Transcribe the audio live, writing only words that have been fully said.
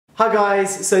Hi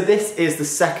guys, so this is the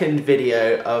second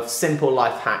video of simple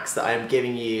life hacks that I am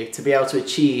giving you to be able to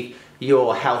achieve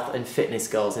your health and fitness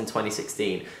goals in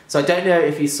 2016. So I don't know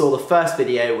if you saw the first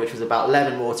video, which was about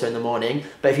lemon water in the morning,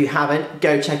 but if you haven't,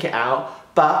 go check it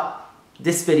out. But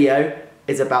this video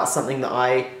is about something that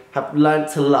I have learned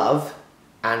to love,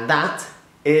 and that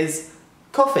is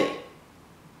coffee.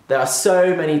 There are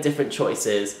so many different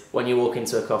choices when you walk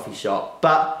into a coffee shop,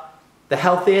 but the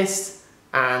healthiest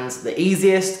and the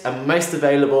easiest and most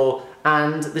available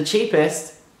and the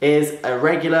cheapest is a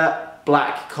regular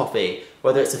black coffee,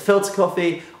 whether it's a filter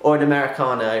coffee or an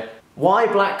Americano. Why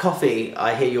black coffee,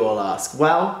 I hear you all ask?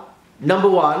 Well, number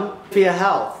one, for your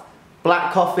health.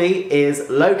 Black coffee is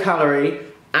low calorie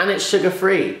and it's sugar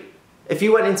free. If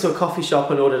you went into a coffee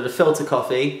shop and ordered a filter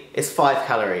coffee, it's 5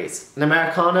 calories. An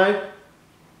Americano,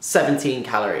 17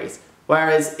 calories.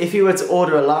 Whereas if you were to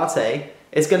order a latte,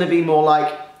 it's going to be more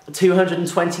like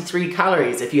 223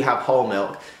 calories if you have whole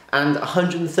milk and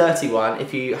 131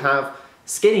 if you have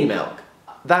skinny milk.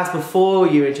 That's before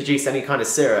you introduce any kind of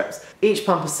syrups. Each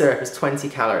pump of syrup is 20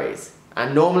 calories,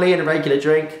 and normally in a regular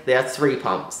drink there are 3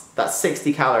 pumps. That's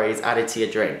 60 calories added to your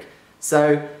drink.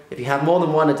 So if you have more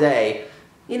than one a day,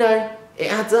 you know,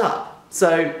 it adds up.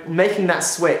 So making that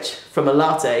switch from a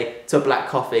latte to a black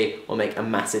coffee will make a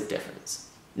massive difference.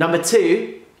 Number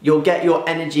two, you'll get your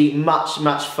energy much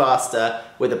faster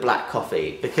with a black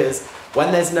coffee, because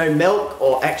when there's no milk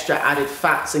or extra added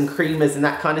fats and creamers and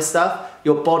that kind of stuff,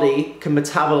 your body can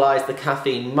metabolize the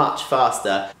caffeine much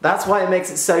faster. That's why it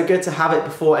makes it so good to have it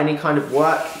before any kind of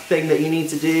work thing that you need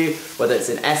to do, whether it's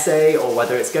an essay or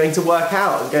whether it's going to work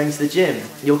out and going to the gym.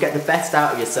 You'll get the best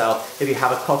out of yourself if you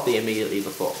have a coffee immediately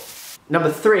before.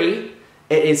 Number three,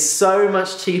 it is so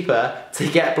much cheaper to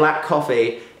get black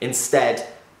coffee instead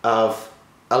of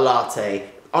a latte.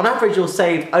 On average, you'll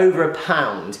save over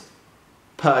 £1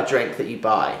 per drink that you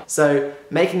buy. So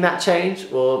making that change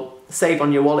will save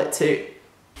on your wallet too.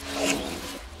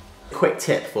 Quick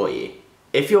tip for you.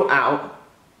 If you're out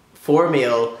for a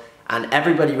meal and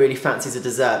everybody really fancies a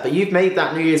dessert, but you've made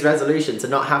that New Year's resolution to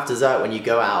not have dessert when you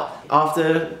go out,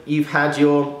 after you've had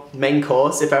your main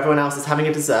course, if everyone else is having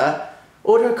a dessert,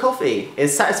 order a coffee. It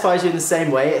satisfies you in the same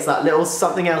way. It's that little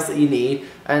something else that you need,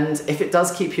 and if it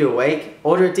does keep you awake,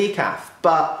 order a decaf.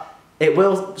 But it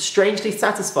will strangely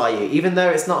satisfy you, even though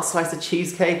it's not a slice of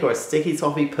cheesecake or a sticky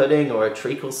toffee pudding or a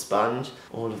treacle sponge,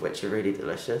 all of which are really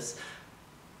delicious.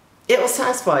 It will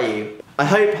satisfy you. I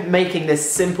hope making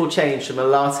this simple change from a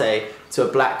latte to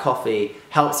a black coffee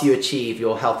helps you achieve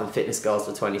your health and fitness goals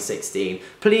for 2016.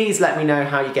 Please let me know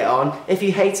how you get on. If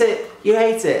you hate it, you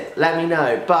hate it. Let me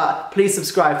know. But please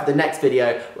subscribe for the next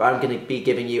video where I'm going to be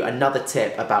giving you another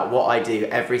tip about what I do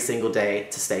every single day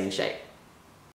to stay in shape.